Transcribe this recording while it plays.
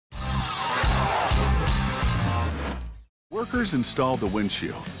Workers install the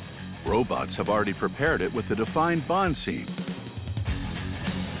windshield. Robots have already prepared it with a defined bond seam.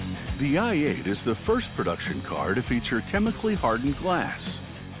 The i8 is the first production car to feature chemically hardened glass.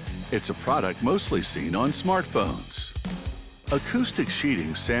 It's a product mostly seen on smartphones. Acoustic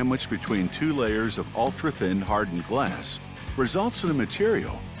sheeting sandwiched between two layers of ultra-thin hardened glass results in a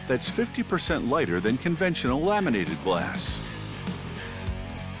material that's 50% lighter than conventional laminated glass.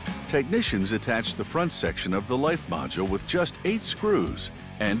 Technicians attach the front section of the life module with just 8 screws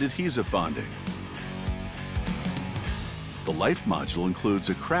and adhesive bonding. The life module includes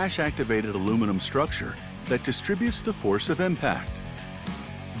a crash-activated aluminum structure that distributes the force of impact.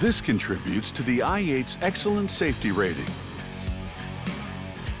 This contributes to the i8's excellent safety rating.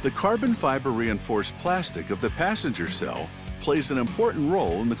 The carbon fiber reinforced plastic of the passenger cell plays an important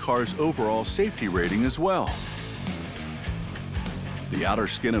role in the car's overall safety rating as well. The outer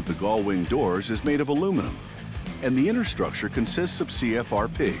skin of the gull wing doors is made of aluminum, and the inner structure consists of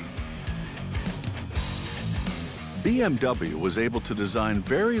CFRP. BMW was able to design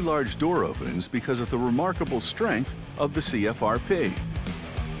very large door openings because of the remarkable strength of the CFRP.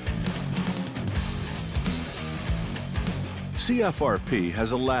 CFRP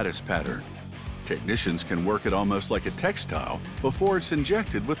has a lattice pattern. Technicians can work it almost like a textile before it's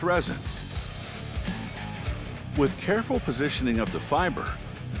injected with resin. With careful positioning of the fiber,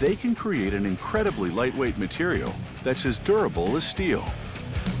 they can create an incredibly lightweight material that's as durable as steel.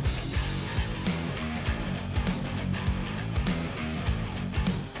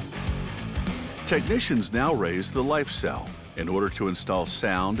 Technicians now raise the life cell in order to install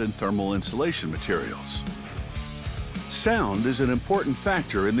sound and thermal insulation materials. Sound is an important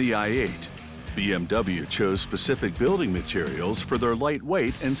factor in the i8. BMW chose specific building materials for their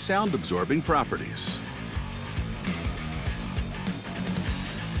lightweight and sound-absorbing properties.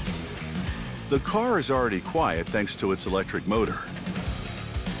 The car is already quiet thanks to its electric motor.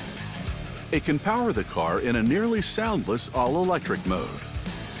 It can power the car in a nearly soundless all-electric mode.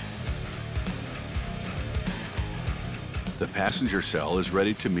 The passenger cell is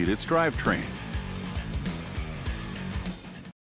ready to meet its drivetrain.